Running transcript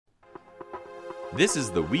This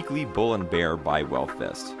is the weekly Bull and Bear by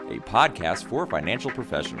WealthVest, a podcast for financial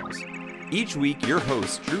professionals. Each week, your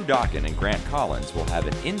hosts Drew Dawkin and Grant Collins will have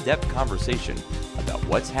an in-depth conversation about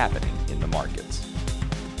what's happening in the markets.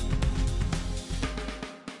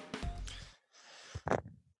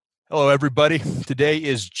 Hello, everybody. Today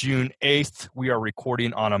is June 8th. We are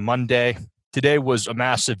recording on a Monday. Today was a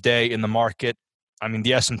massive day in the market. I mean,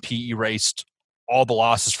 the S&P erased all the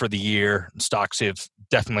losses for the year. Stocks have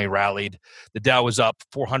definitely rallied. The Dow was up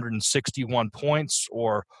 461 points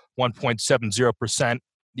or 1.70%.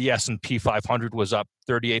 The S&P 500 was up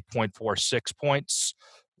 38.46 points,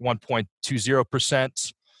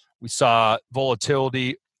 1.20%. We saw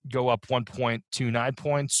volatility go up 1.29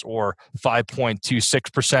 points or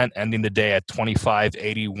 5.26%, ending the day at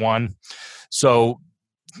 2581. So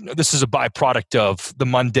this is a byproduct of the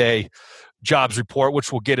Monday jobs report,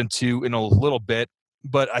 which we'll get into in a little bit.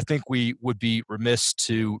 But I think we would be remiss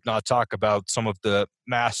to not talk about some of the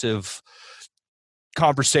massive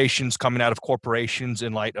conversations coming out of corporations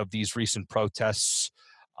in light of these recent protests.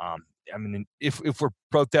 I mean, if we're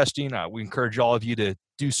protesting, we encourage all of you to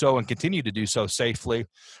do so and continue to do so safely.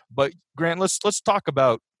 But Grant, let's talk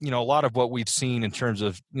about, a lot of what we've seen in terms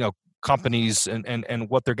of, companies and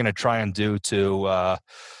what they're going to try and do to,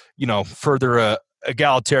 further a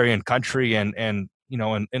egalitarian country and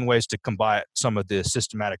in ways to combat some of the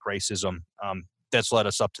systematic racism that's led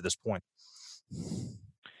us up to this point.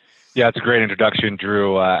 Yeah, it's a great introduction,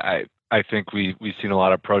 Drew. I think we've seen a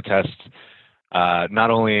lot of protests,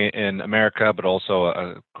 not only in America but also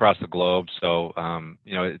across the globe. So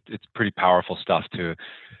it's pretty powerful stuff to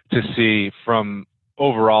see. From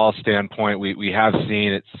overall standpoint, we've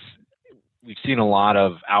seen a lot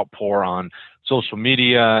of outpour on social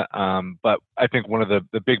media, but I think one of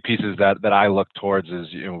the big pieces that I look towards is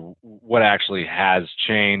what actually has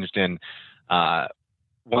changed. And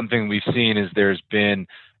one thing we've seen is there's been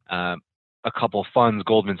a couple funds,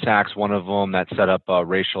 Goldman Sachs, one of them, that set up a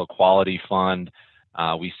racial equality fund.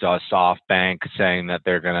 We saw SoftBank saying that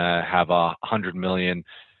they're going to have a $100 million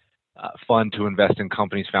fund to invest in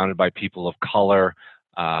companies founded by people of color.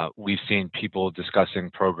 We've seen people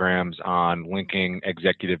discussing programs on linking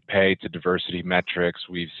executive pay to diversity metrics.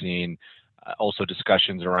 We've seen also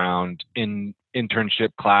discussions around internship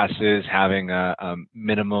classes, having a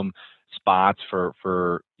minimum spots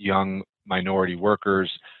for young minority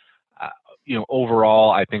workers.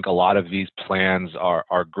 Overall, I think a lot of these plans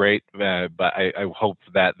are great, but I hope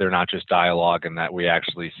that they're not just dialogue and that we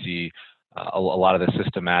actually see a lot of the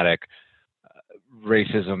systematic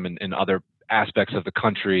racism and other aspects of the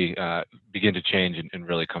country begin to change and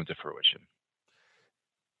really come to fruition.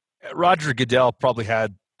 Roger Goodell probably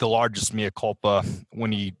had the largest mea culpa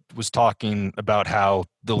when he was talking about how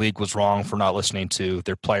the league was wrong for not listening to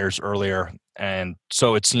their players earlier. And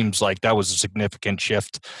so it seems like that was a significant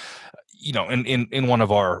shift, in one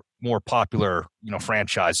of our more popular,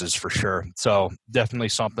 franchises for sure. So definitely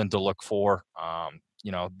something to look for.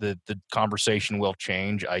 The conversation will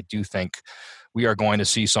change. I do think we are going to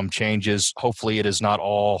see some changes. Hopefully it is not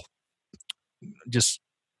all just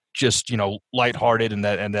lighthearted and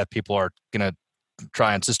that people are going to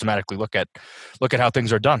try and systematically look at how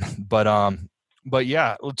things are done. But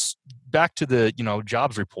yeah, let's back to the,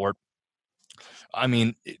 jobs report. I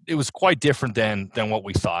mean, it was quite different than what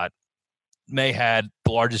we thought. May had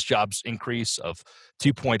the largest jobs increase of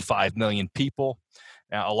 2.5 million people.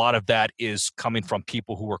 Now, a lot of that is coming from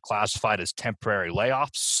people who were classified as temporary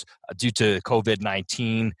layoffs due to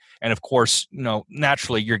COVID-19. And of course,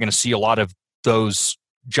 naturally, you're going to see a lot of those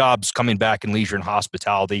jobs coming back in leisure and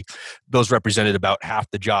hospitality. Those represented about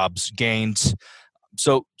half the jobs gained.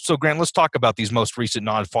 So Grant, let's talk about these most recent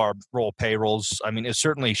non-farm roll payrolls. I mean, it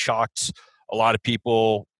certainly shocked a lot of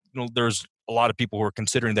people. There's a lot of people who are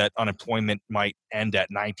considering that unemployment might end at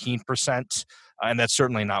 19%, and that's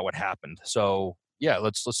certainly not what happened. So yeah,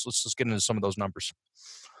 let's get into some of those numbers.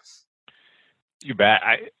 You bet.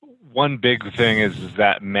 One big thing is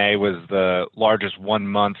that May was the largest 1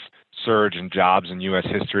 month surge in jobs in U.S.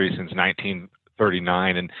 history since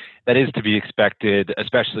 1939, and that is to be expected,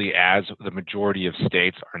 especially as the majority of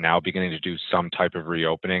states are now beginning to do some type of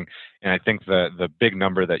reopening. And I think the big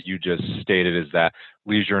number that you just stated is that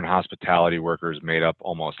leisure and hospitality workers made up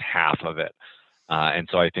almost half of it. And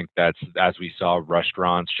so I think that's, as we saw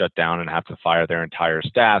restaurants shut down and have to fire their entire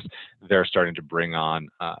staff, they're starting to bring on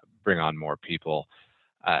more people.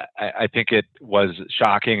 I think it was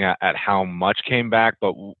shocking at how much came back,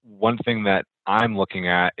 but one thing that I'm looking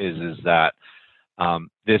at is that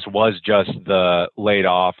this was just the laid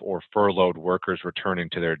off or furloughed workers returning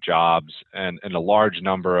to their jobs, and a large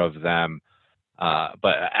number of them,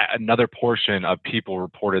 but another portion of people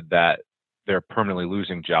reported that their permanently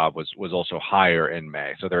losing job was also higher in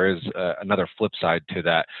May. So there is another flip side to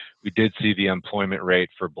that. We did see the employment rate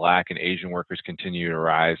for Black and Asian workers continue to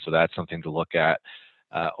rise, so that's something to look at.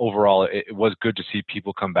 Overall, it was good to see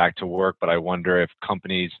people come back to work, but I wonder if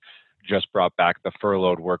companies just brought back the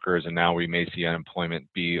furloughed workers, and now we may see unemployment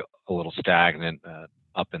be a little stagnant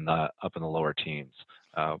up in the lower teens.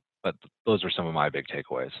 But those are some of my big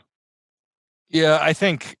takeaways. Yeah, I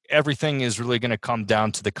think everything is really going to come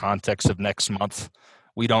down to the context of next month.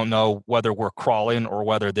 We don't know whether we're crawling or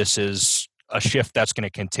whether this is a shift that's going to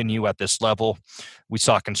continue at this level. We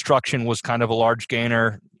saw construction was kind of a large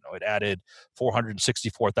gainer. It added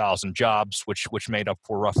 464,000 jobs, which made up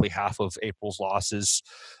for roughly half of April's losses.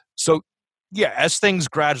 So, yeah, as things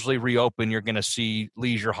gradually reopen, you're going to see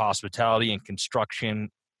leisure, hospitality, and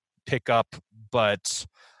construction pick up. But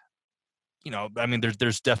I mean,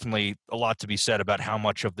 there's definitely a lot to be said about how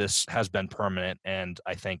much of this has been permanent, and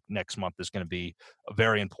I think next month is going to be a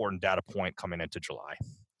very important data point coming into July.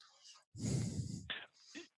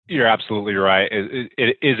 You're absolutely right. Is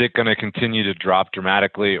it going to continue to drop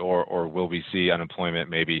dramatically, or will we see unemployment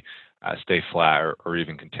maybe stay flat or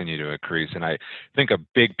even continue to increase? And I think a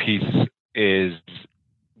big piece is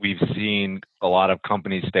we've seen a lot of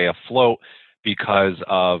companies stay afloat because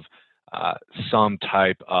of some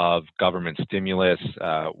type of government stimulus.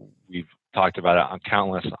 We've talked about it on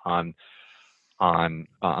countless on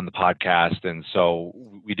the podcast, and so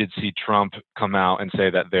we did see Trump come out and say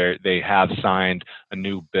that they have signed a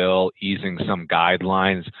new bill easing some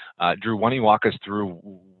guidelines. Drew, why don't you walk us through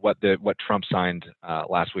what Trump signed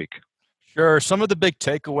last week? Sure. Some of the big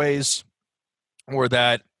takeaways were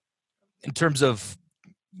that in terms of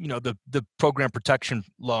the program protection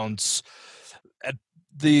loans,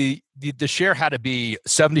 the share had to be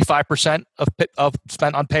 75% of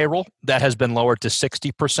spent on payroll. That has been lowered to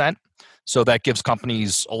 60%. So that gives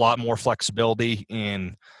companies a lot more flexibility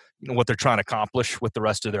in what they're trying to accomplish with the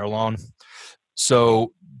rest of their loan.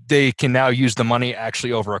 So they can now use the money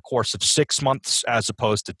actually over a course of 6 months as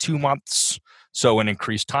opposed to 2 months. So an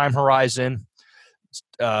increased time horizon.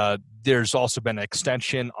 There's also been an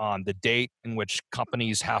extension on the date in which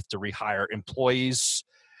companies have to rehire employees.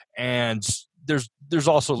 And there's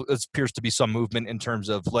also, it appears to be some movement in terms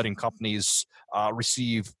of letting companies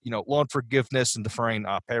receive loan forgiveness and deferring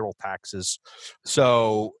payroll taxes.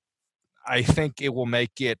 So I think it will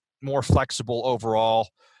make it more flexible overall,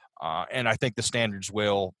 and I think the standards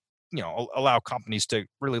will allow companies to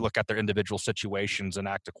really look at their individual situations and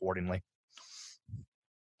act accordingly.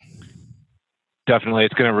 Definitely,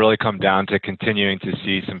 it's going to really come down to continuing to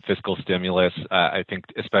see some fiscal stimulus. I think,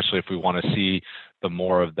 especially if we want to see the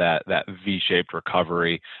more of that V-shaped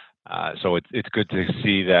recovery. So it's good to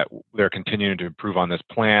see that they're continuing to improve on this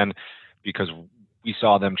plan, because we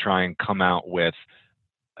saw them try and come out with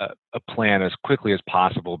a plan as quickly as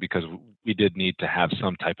possible, because we did need to have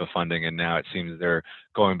some type of funding, and now it seems they're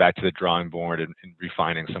going back to the drawing board and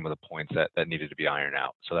refining some of the points that needed to be ironed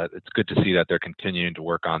out. So that it's good to see that they're continuing to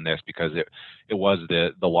work on this, because it was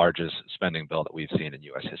the largest spending bill that we've seen in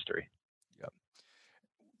U.S. history. Yep.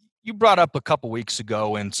 You brought up a couple weeks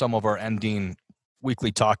ago in some of our ending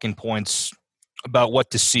weekly talking points about what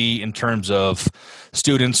to see in terms of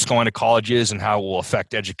students going to colleges and how it will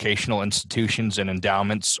affect educational institutions and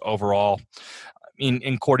endowments overall.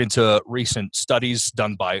 According to recent studies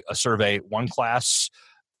done by a Survey One Class,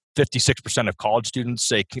 56% of college students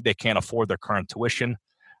say they can't afford their current tuition.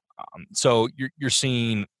 So you're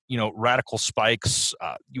seeing radical spikes.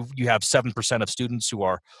 You have 7% of students who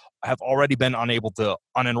have already been unable to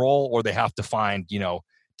unenroll, or they have to find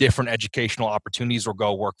different educational opportunities or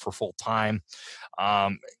go work for full time.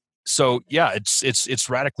 So yeah, it's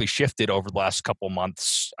radically shifted over the last couple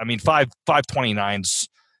months. 529's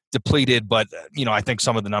depleted, but I think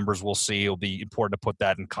some of the numbers we'll see will be important to put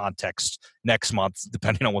that in context next month,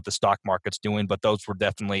 depending on what the stock market's doing. But those were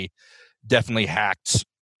definitely hacked.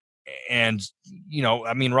 And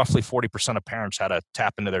roughly 40% of parents had to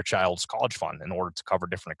tap into their child's college fund in order to cover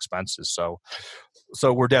different expenses. So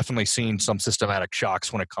we're definitely seeing some systematic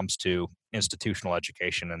shocks when it comes to institutional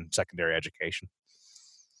education and secondary education.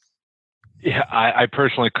 Yeah, I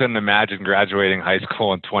personally couldn't imagine graduating high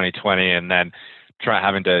school in 2020 and then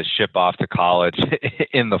having to ship off to college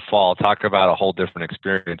in the fall. Talk about a whole different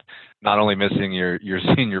experience. Not only missing your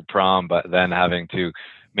senior prom, but then having to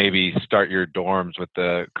maybe start your dorms with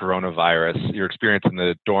the coronavirus, your experience in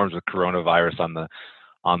the dorms with coronavirus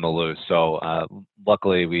on the loose. So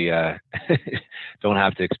luckily we don't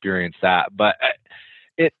have to experience that. But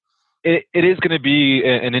it is going to be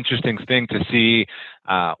an interesting thing to see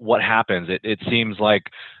what happens. It seems like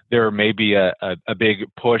there may be a big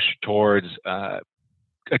push towards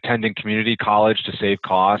attending community college to save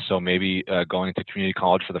costs. So maybe going to community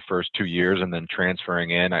college for the first 2 years and then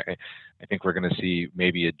transferring in. I think we're going to see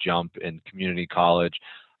maybe a jump in community college.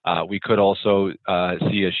 We could also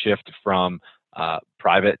see a shift from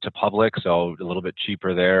private to public, so a little bit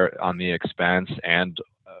cheaper there on the expense. And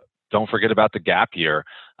don't forget about the gap year.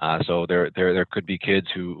 So there could be kids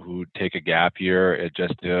who take a gap year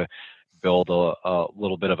just to build a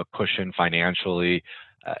little bit of a cushion financially.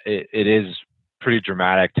 It is pretty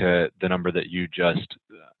dramatic to the number that you just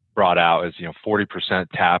brought out, is 40%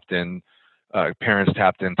 tapped in, parents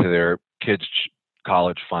tapped into their kids'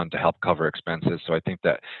 college fund to help cover expenses. So I think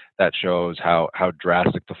that shows how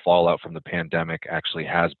drastic the fallout from the pandemic actually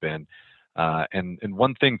has been. And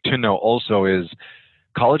one thing to know also is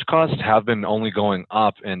college costs have been only going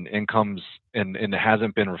up, and incomes, and it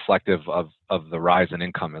hasn't been reflective of the rise in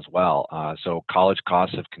income as well. So college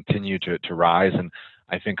costs have continued to rise, and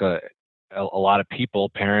I think a lot of people,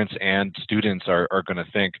 parents and students, are going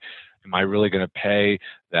to think, am I really going to pay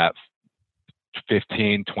that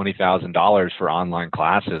 $15,000-$20,000 for online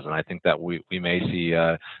classes? And I think that we may see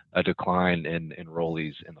a decline in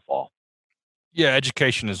enrollees in the fall. Yeah,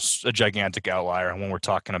 education is a gigantic outlier when we're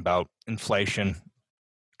talking about inflation.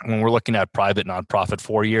 When we're looking at private nonprofit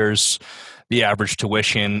 4 years, the average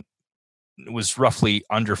tuition was roughly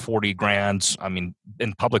under 40 grand. I mean,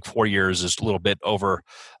 in public 4 years is a little bit over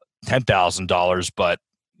 $10,000, but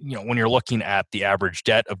when you're looking at the average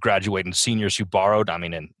debt of graduating seniors who borrowed, I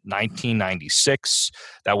mean, in 1996,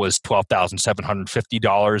 that was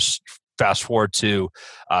 $12,750. Fast forward to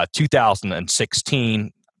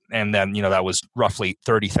 2016, and then that was roughly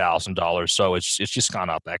 $30,000. So it's just gone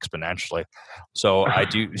up exponentially. So I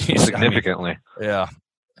do significantly. Yeah.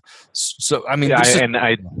 So I mean,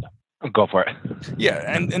 I go for it. Yeah,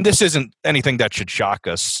 and this isn't anything that should shock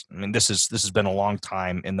us. I mean, this has been a long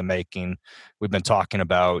time in the making. We've been talking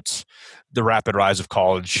about the rapid rise of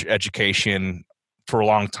college education for a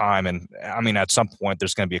long time, and I mean, at some point,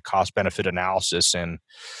 there's going to be a cost-benefit analysis. And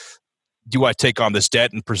do I take on this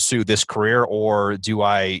debt and pursue this career, or do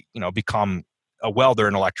I, become a welder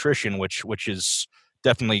and electrician, which is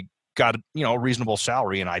definitely got a reasonable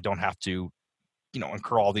salary, and I don't have to,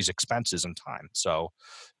 incur all these expenses and time. So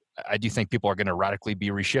I do think people are going to radically be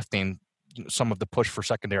reshifting some of the push for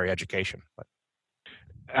secondary education. But.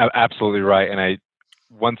 Absolutely right. And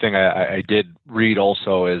one thing I did read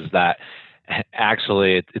also is that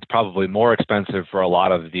actually it's probably more expensive for a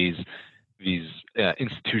lot of these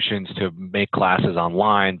institutions to make classes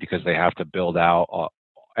online, because they have to build out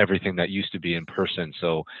everything that used to be in person.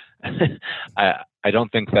 So I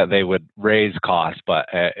don't think that they would raise costs, but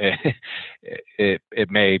it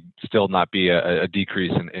may still not be a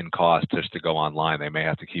decrease in cost just to go online. They may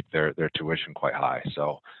have to keep their tuition quite high.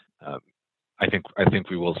 So I think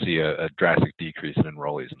we will see a drastic decrease in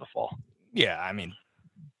enrollees in the fall. Yeah, I mean,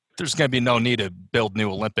 there's going to be no need to build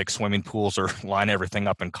new Olympic swimming pools or line everything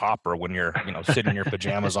up in copper when you're, sitting in your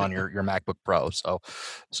pajamas on your MacBook Pro. So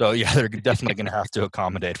yeah, they're definitely going to have to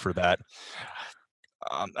accommodate for that.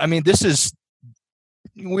 I mean,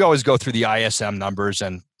 we always go through the ISM numbers,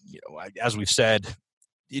 and as we've said,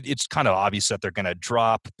 it's kind of obvious that they're going to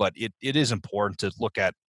drop, but it is important to look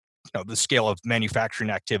at the scale of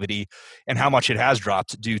manufacturing activity and how much it has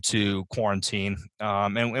dropped due to quarantine.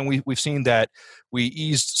 And we've seen that we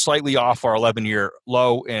eased slightly off our 11-year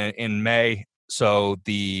low in May. So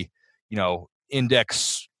the,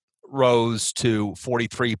 index rose to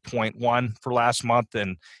 43.1 for last month.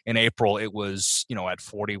 And in April, it was, at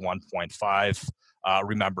 41.5.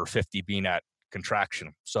 Remember 50 being at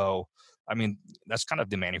contraction. So, I mean, that's kind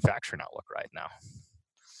of the manufacturing outlook right now.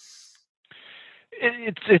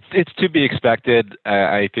 It's to be expected.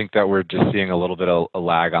 I think that we're just seeing a little bit of a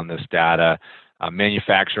lag on this data.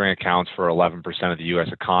 Manufacturing accounts for 11% of the U.S.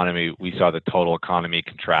 economy. We saw the total economy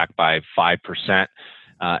contract by 5%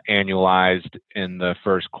 annualized in the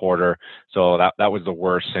first quarter. So that was the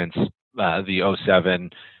worst since the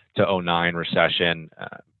 07 to 09 recession.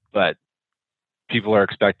 But people are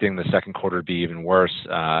expecting the second quarter to be even worse,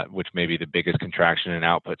 which may be the biggest contraction in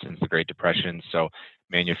output since the Great Depression. So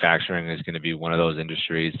manufacturing is going to be one of those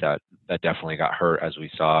industries that definitely got hurt, as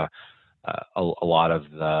we saw a lot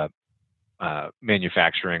of the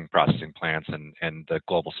manufacturing processing plants and the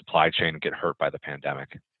global supply chain get hurt by the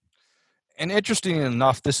pandemic. And interestingly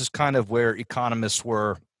enough, this is kind of where economists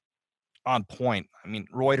were on point. I mean,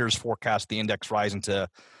 Reuters forecast the index rising to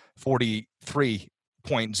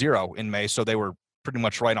 43.0 in May, so they were pretty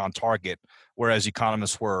much right on target, whereas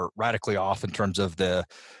economists were radically off in terms of the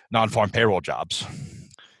non-farm payroll jobs.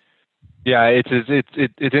 Yeah, it's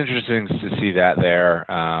interesting to see that there,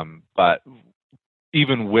 but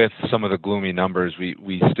even with some of the gloomy numbers,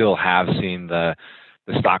 we still have seen the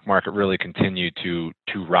stock market really continue to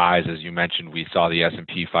rise. As you mentioned, we saw the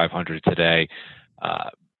S&P 500 today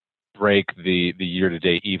break the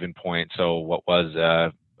year-to-date even point. So what was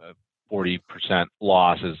a 40%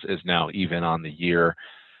 loss is now even on the year.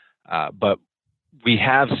 But we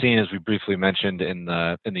have seen, as we briefly mentioned in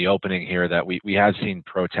the opening here, that we have seen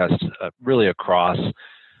protests really across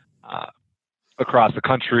the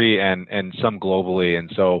country and some globally.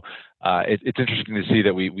 And so it's interesting to see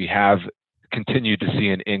that we have continued to see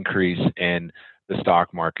an increase in the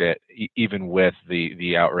stock market, even with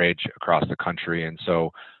the outrage across the country. And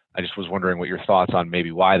so I just was wondering what your thoughts on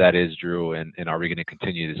maybe why that is, Drew, and are we going to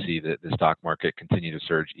continue to see the stock market continue to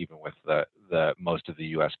surge even with the most of the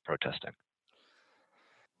U.S. protesting?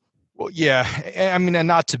 Well, yeah, I mean, and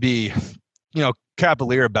not to be,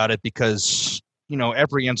 cavalier about it, because,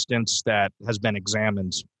 every instance that has been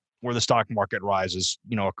examined where the stock market rises,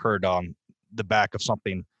 occurred on the back of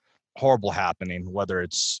something horrible happening, whether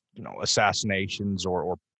it's, assassinations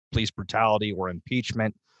or police brutality or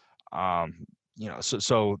impeachment.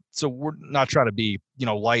 So we're not trying to be,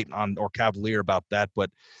 light on or cavalier about that, but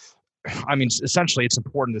I mean, essentially it's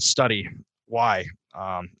important to study why.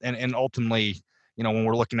 And ultimately, when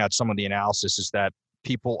we're looking at some of the analysis, is that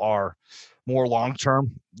people are more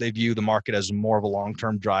long-term. They view the market as more of a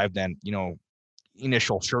long-term drive than,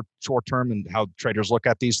 initial short-term, and how traders look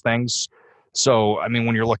at these things. So, I mean,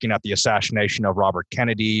 when you're looking at the assassination of Robert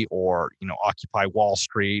Kennedy, or, Occupy Wall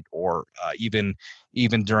Street, or even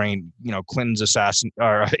during, Clinton's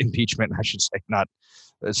impeachment, I should say, not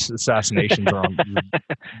assassinations.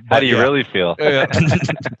 How do you really feel?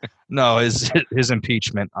 No, his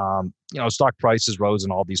impeachment. Stock prices rose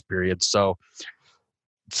in all these periods.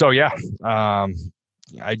 So yeah,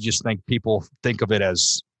 I just think people think of it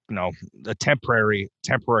as, a temporary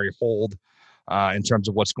hold in terms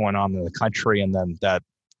of what's going on in the country, and then that,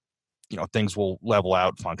 things will level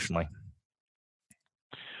out functionally.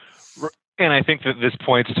 And I think that this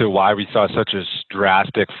points to why we saw such a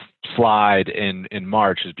drastic slide in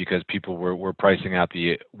March, is because people were pricing out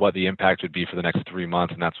what the impact would be for the next 3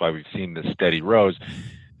 months, and that's why we've seen this steady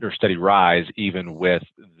rise, even with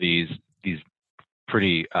these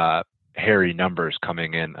pretty hairy numbers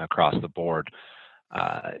coming in across the board.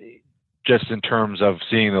 Just in terms of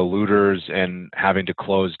seeing the looters and having to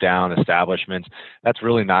close down establishments, that's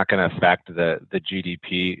really not going to affect the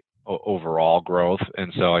GDP overall growth.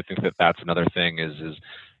 And so I think that's another thing is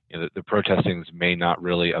the protestings may not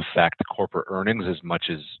really affect corporate earnings as much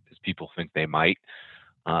as people think they might.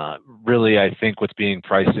 Really, I think what's being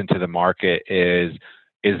priced into the market is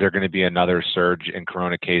there going to be another surge in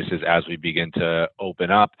corona cases as we begin to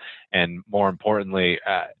open up? And more importantly,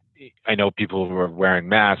 I know people who are wearing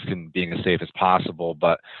masks and being as safe as possible,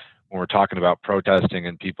 but when we're talking about protesting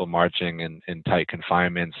and people marching in tight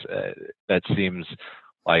confinements, that seems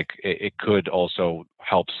like it could also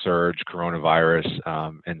help surge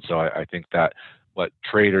coronavirus. And so I think that what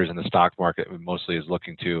traders in the stock market mostly is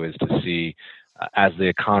looking to is to see, as the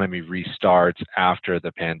economy restarts after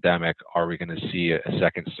the pandemic, are we going to see a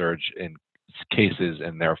second surge in cases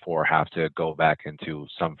and therefore have to go back into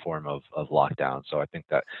some form of lockdown? So I think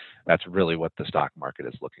that's really what the stock market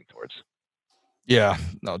is looking towards. Yeah,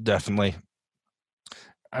 no, definitely.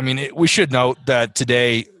 I mean, we should note that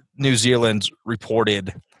today New Zealand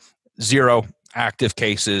reported 0 active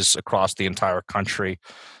cases across the entire country.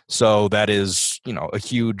 So that is, a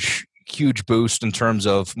huge boost in terms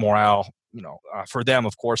of morale, for them,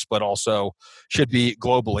 of course, but also should be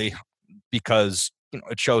globally, because,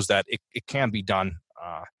 it shows that it can be done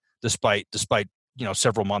despite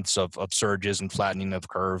several months of surges and flattening of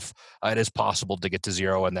curve. It is possible to get to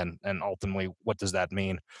 0, and ultimately, what does that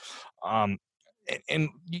mean? And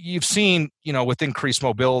you've seen, with increased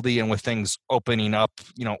mobility and with things opening up,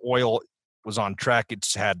 oil was on track.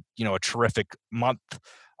 It's had, a terrific month.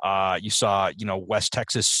 You saw, West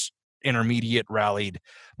Texas Intermediate rallied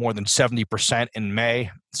more than 70% in May.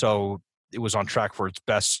 So it was on track for its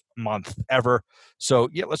best month ever. So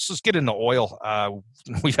yeah, let's just get into oil.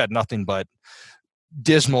 We've had nothing but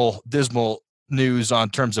dismal news on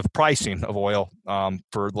terms of pricing of oil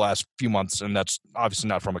for the last few months. And that's obviously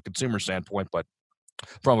not from a consumer standpoint, but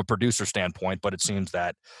from a producer standpoint. But it seems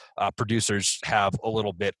that producers have a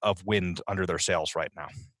little bit of wind under their sails right now.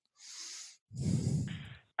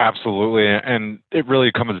 Absolutely. And it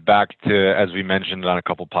really comes back to, as we mentioned on a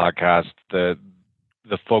couple podcasts, the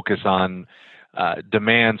focus on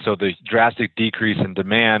demand. So the drastic decrease in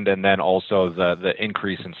demand, and then also the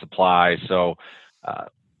increase in supply. So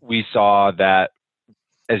we saw that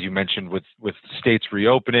as you mentioned, with states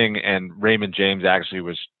reopening, and Raymond James actually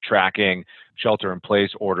was tracking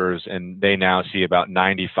shelter-in-place orders, and they now see about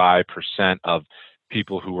 95% of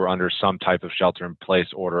people who were under some type of shelter-in-place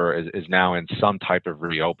order is now in some type of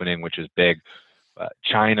reopening, which is big.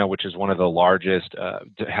 China, which is one of the largest,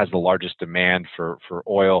 has the largest demand for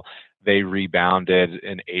oil, they rebounded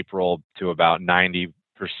in April to about 90%,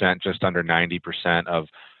 just under 90%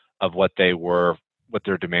 of what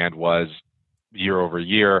their demand was year over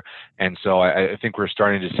year. And so I think we're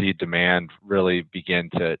starting to see demand really begin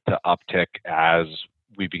to uptick as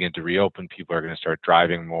we begin to reopen. People are going to start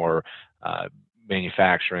driving more,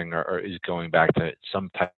 manufacturing or is going back to some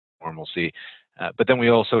type of normalcy. But then we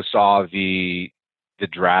also saw the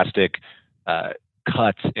drastic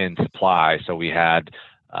cuts in supply. So we had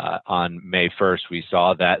on May 1st, we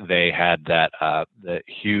saw that they had the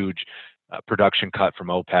huge production cut from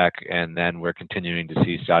OPEC, and then we're continuing to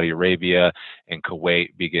see Saudi Arabia and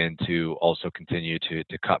Kuwait begin to also continue to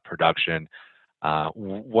cut production.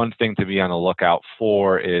 One thing to be on the lookout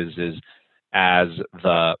for is as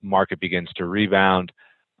the market begins to rebound,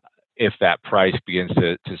 if that price begins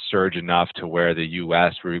to surge enough to where the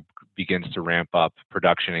U.S. begins to ramp up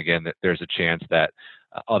production again, that there's a chance that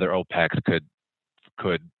other OPECs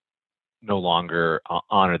could no longer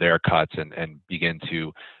honor their cuts and begin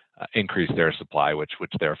to increase their supply, which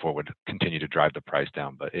therefore would continue to drive the price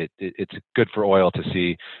down. But it's good for oil to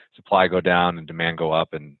see supply go down and demand go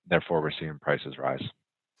up, and therefore we're seeing prices rise.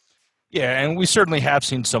 Yeah, and we certainly have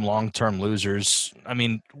seen some long-term losers. I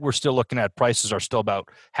mean, we're still looking at prices are still about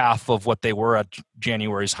half of what they were at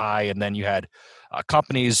January's high, and then you had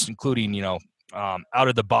companies, including out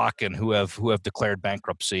of the Bakken, who have declared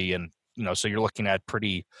bankruptcy, and so you're looking at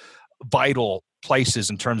pretty vital places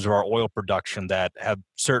in terms of our oil production that have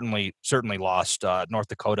certainly lost. North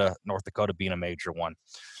Dakota being a major one.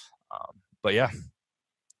 But yeah,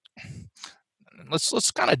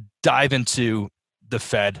 let's kind of dive into the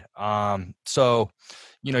Fed. So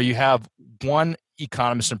you have one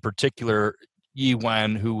economist in particular, Yi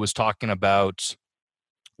Wen, who was talking about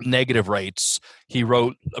negative rates. He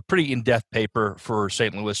wrote a pretty in-depth paper for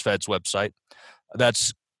St. Louis Fed's website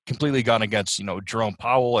that's completely gone against Jerome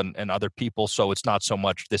Powell and other people. So it's not so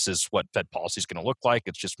much this is what Fed policy is going to look like.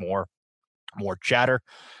 It's just more chatter.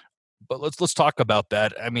 But let's talk about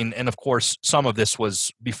that. I mean, and of course, some of this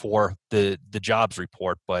was before the jobs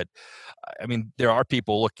report. But I mean, there are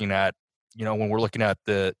people looking at when we're looking at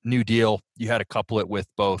the New Deal, you had to couple it with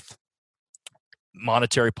both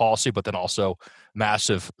monetary policy, but then also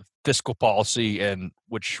massive fiscal policy, and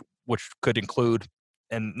which could include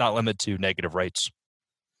and not limit to negative rates.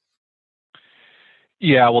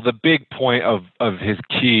 Yeah, well, the big point of his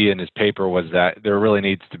key in his paper was that there really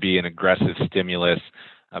needs to be an aggressive stimulus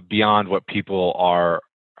beyond what people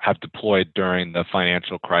have deployed during the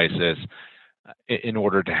financial crisis in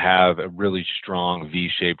order to have a really strong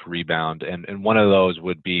V-shaped rebound. And one of those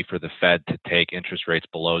would be for the Fed to take interest rates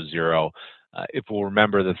below zero. If we'll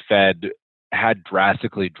remember, the Fed had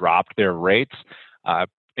drastically dropped their rates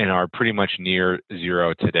and are pretty much near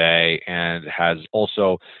zero today, and has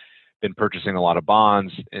also been purchasing a lot of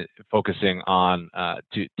bonds, focusing on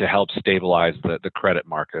to help stabilize the credit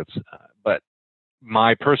markets. But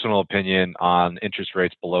my personal opinion on interest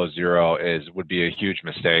rates below zero would be a huge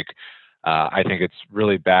mistake. I think it's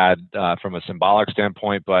really bad from a symbolic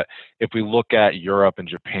standpoint. But if we look at Europe and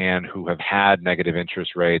Japan, who have had negative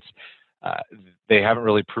interest rates, they haven't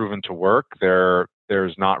really proven to work.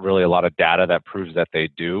 There's not really a lot of data that proves that they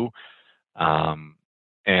do.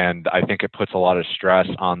 And I think it puts a lot of stress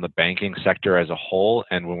on the banking sector as a whole.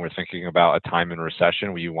 And when we're thinking about a time in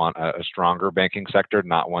recession, we want a stronger banking sector,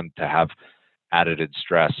 not one to have added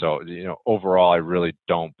stress. So, overall, I really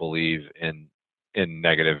don't believe in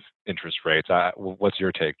negative interest rates. What's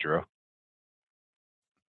your take, Drew?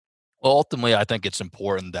 Well, ultimately, I think it's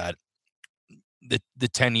important that the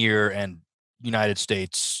 10-year and United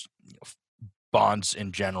States bonds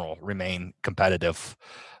in general remain competitive,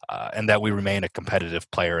 and that we remain a competitive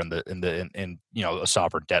player in a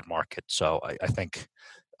sovereign debt market. So I think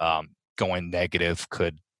going negative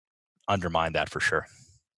could undermine that for sure.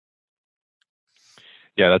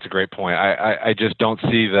 Yeah, that's a great point. I just don't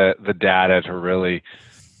see the data to really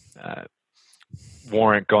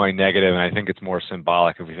warrant going negative, and I think it's more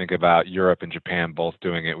symbolic. If we think about Europe and Japan both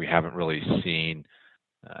doing it, we haven't really seen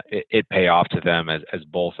it pay off to them, as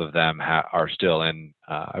both of them are still in,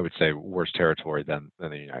 I would say, worse territory than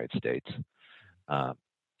the United States.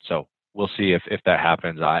 So we'll see if that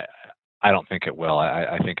happens. I don't think it will.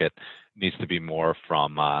 I think it needs to be more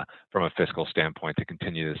from a fiscal standpoint to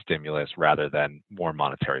continue the stimulus rather than more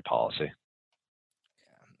monetary policy.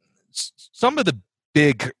 Some of the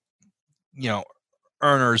big,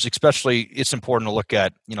 earners, especially it's important to look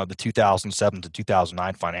at, the 2007 to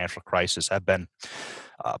 2009 financial crisis have been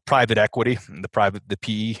private equity and the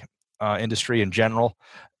PE industry in general.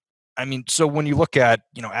 I mean, so when you look at,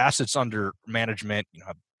 assets under management,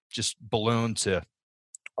 have just ballooned to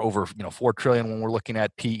over, 4 trillion when we're looking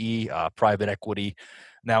at PE. Private equity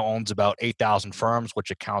now owns about 8,000 firms, which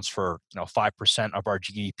accounts for, 5% of our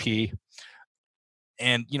GDP.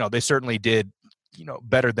 And, they certainly did,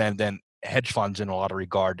 better than hedge funds in a lot of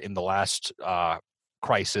regard in the last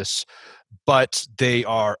crisis, but they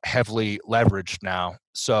are heavily leveraged now.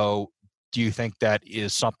 So do you think that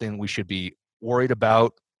is something we should be worried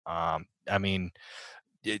about? I mean,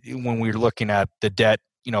 when we're looking at the debt,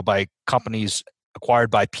 by companies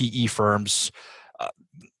acquired by PE firms,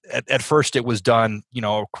 at first it was done,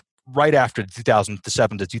 right after the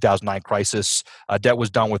 2007 to 2009 crisis. Debt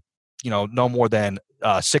was done with, no more than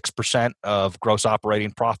 6% of gross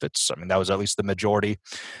operating profits. I mean, that was at least the majority.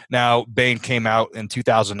 Now, Bain came out in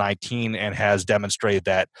 2019 and has demonstrated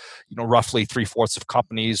that, roughly 3/4 of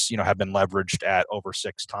companies, have been leveraged at over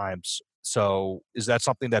 6 times. So is that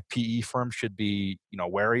something that PE firms should be,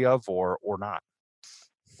 wary of or not?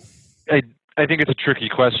 I think it's a tricky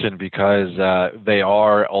question because they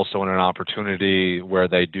are also in an opportunity where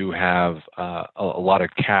they do have a lot of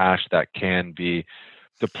cash that can be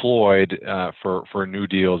deployed for new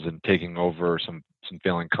deals and taking over some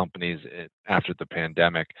failing companies after the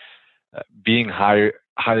pandemic. Being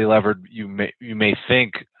highly levered, you may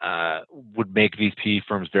think would make these PE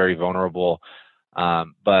firms very vulnerable,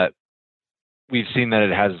 but we've seen that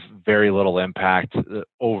it has very little impact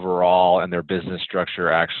overall, and their business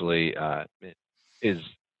structure actually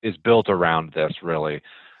is built around this. Really,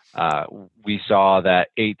 we saw that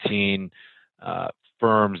 18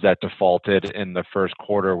 firms that defaulted in the first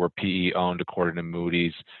quarter were PE owned, according to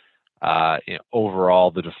Moody's. Overall,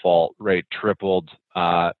 the default rate tripled,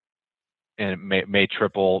 and it may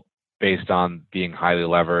triple based on being highly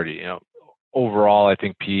levered. Overall, I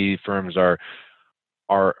think PE firms are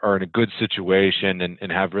in a good situation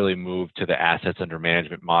and have really moved to the assets under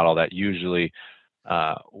management model that usually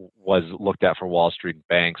was looked at for Wall Street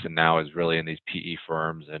banks, and now is really in these PE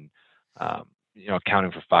firms. And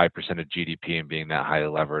accounting for 5% of GDP and being that highly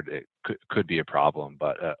levered, it could be a problem.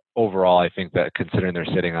 But overall, I think that considering they're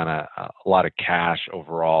sitting on a lot of cash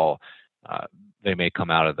overall, they may come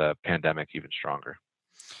out of the pandemic even stronger.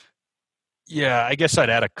 Yeah, I guess I'd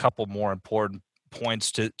add a couple more important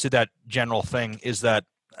points to that general thing. Is that,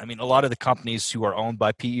 I mean, a lot of the companies who are owned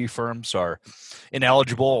by PE firms are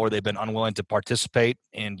ineligible, or they've been unwilling to participate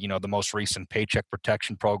in, the most recent paycheck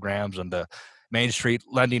protection programs and the Main Street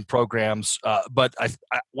lending programs. But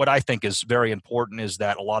what I think is very important is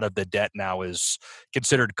that a lot of the debt now is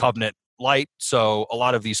considered covenant light. So a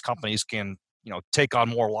lot of these companies can, take on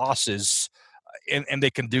more losses, and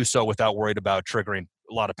they can do so without worried about triggering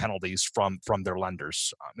a lot of penalties from their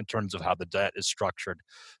lenders in terms of how the debt is structured.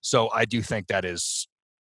 So I do think that is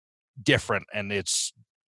different, and it's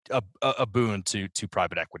a boon to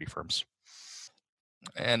private equity firms.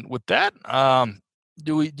 And with that,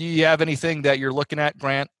 do you have anything that you're looking at,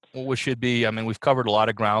 Grant? What should be? I mean, we've covered a lot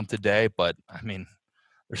of ground today, but I mean,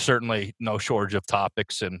 there's certainly no shortage of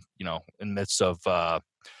topics, and in midst of a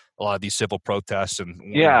lot of these civil protests and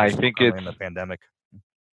I think it's in the pandemic.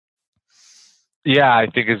 Yeah, I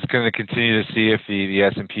think it's going to continue to see if the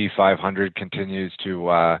S&P 500 continues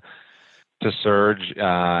to surge,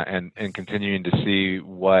 and continuing to see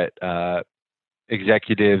what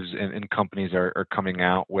executives and companies are coming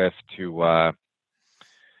out with to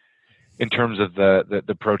in terms of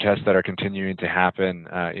the protests that are continuing to happen.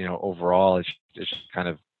 Overall, it's just kind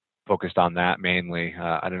of focused on that mainly.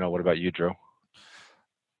 I don't know. What about you, Drew?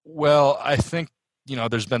 Well, I think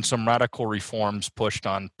there's been some radical reforms pushed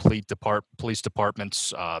on police departments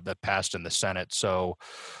that passed in the Senate. So,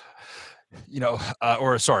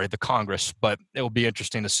 the Congress. But it will be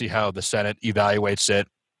interesting to see how the Senate evaluates it.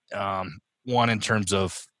 One, in terms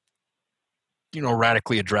of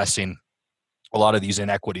radically addressing a lot of these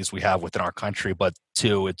inequities we have within our country. But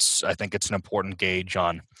two, I think it's an important gauge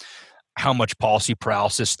on how much policy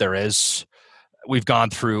paralysis there is. We've gone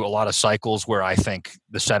through a lot of cycles where I think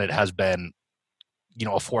the Senate has been,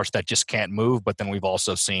 a force that just can't move. But then we've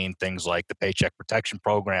also seen things like the Paycheck Protection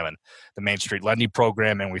Program and the Main Street Lending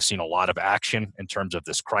Program, and we've seen a lot of action in terms of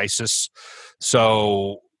this crisis.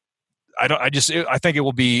 So I think it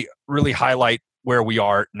will be really highlight where we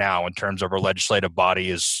are now in terms of our legislative body.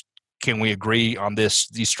 Is, can we agree on these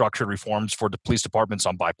structured reforms for the police departments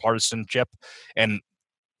on bipartisanship? And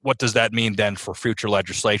what does that mean then for future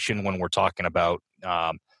legislation when we're talking about,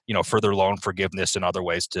 further loan forgiveness and other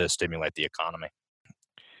ways to stimulate the economy?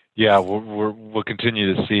 Yeah, we'll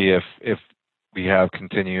continue to see if we have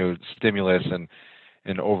continued stimulus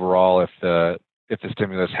and overall if the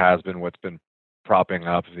stimulus has been what's been propping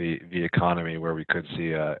up the economy, where we could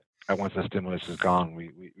see once the stimulus is gone,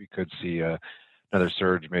 we could see another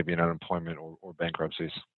surge, maybe in unemployment or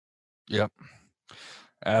bankruptcies. Yep.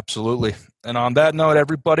 Absolutely. And on that note,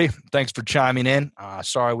 everybody, thanks for chiming in.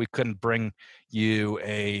 Sorry we couldn't bring you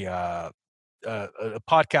a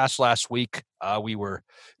podcast last week. We were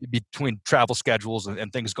between travel schedules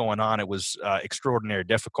and things going on. It was extraordinarily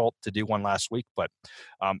difficult to do one last week. But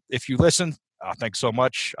if you listened, thanks so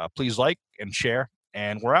much. Please like and share.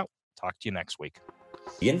 And we're out. Talk to you next week.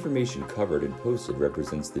 The information covered and posted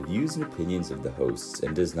represents the views and opinions of the hosts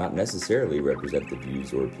and does not necessarily represent the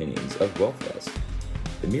views or opinions of WealthVest.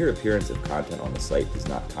 The mere appearance of content on the site does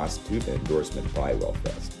not constitute an endorsement by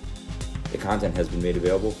WealthVest. The content has been made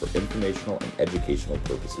available for informational and educational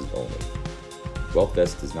purposes only.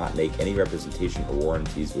 WealthVest does not make any representation or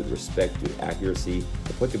warranties with respect to accuracy,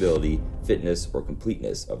 applicability, fitness, or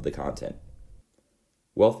completeness of the content.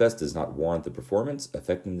 WealthVest does not warrant the performance,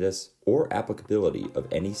 effectiveness, or applicability of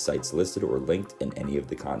any sites listed or linked in any of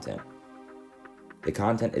the content. The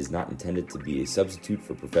content is not intended to be a substitute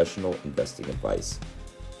for professional investing advice.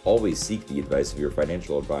 Always seek the advice of your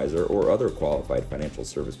financial advisor or other qualified financial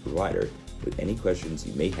service provider with any questions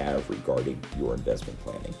you may have regarding your investment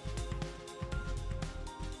planning.